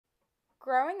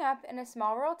Growing up in a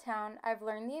small rural town, I've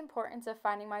learned the importance of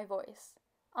finding my voice.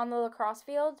 On the lacrosse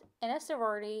field, in a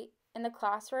sorority, in the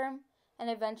classroom, and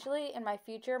eventually in my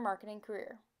future marketing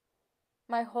career.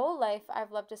 My whole life,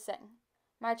 I've loved to sing.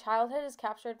 My childhood is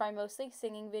captured by mostly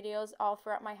singing videos all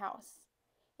throughout my house.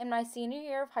 In my senior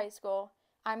year of high school,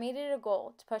 I made it a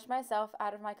goal to push myself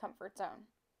out of my comfort zone.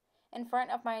 In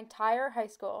front of my entire high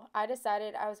school, I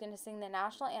decided I was going to sing the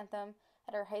national anthem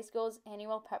at our high school's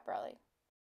annual pep rally.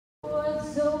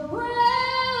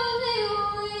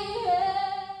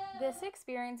 This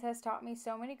experience has taught me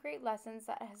so many great lessons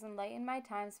that has enlightened my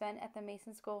time spent at the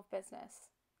Mason School of Business.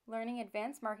 Learning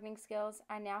advanced marketing skills,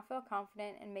 I now feel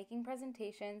confident in making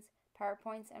presentations,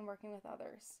 PowerPoints, and working with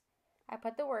others. I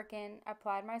put the work in,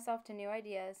 applied myself to new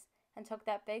ideas, and took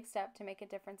that big step to make a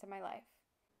difference in my life.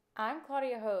 I'm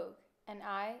Claudia Hoeg, and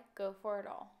I go for it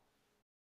all.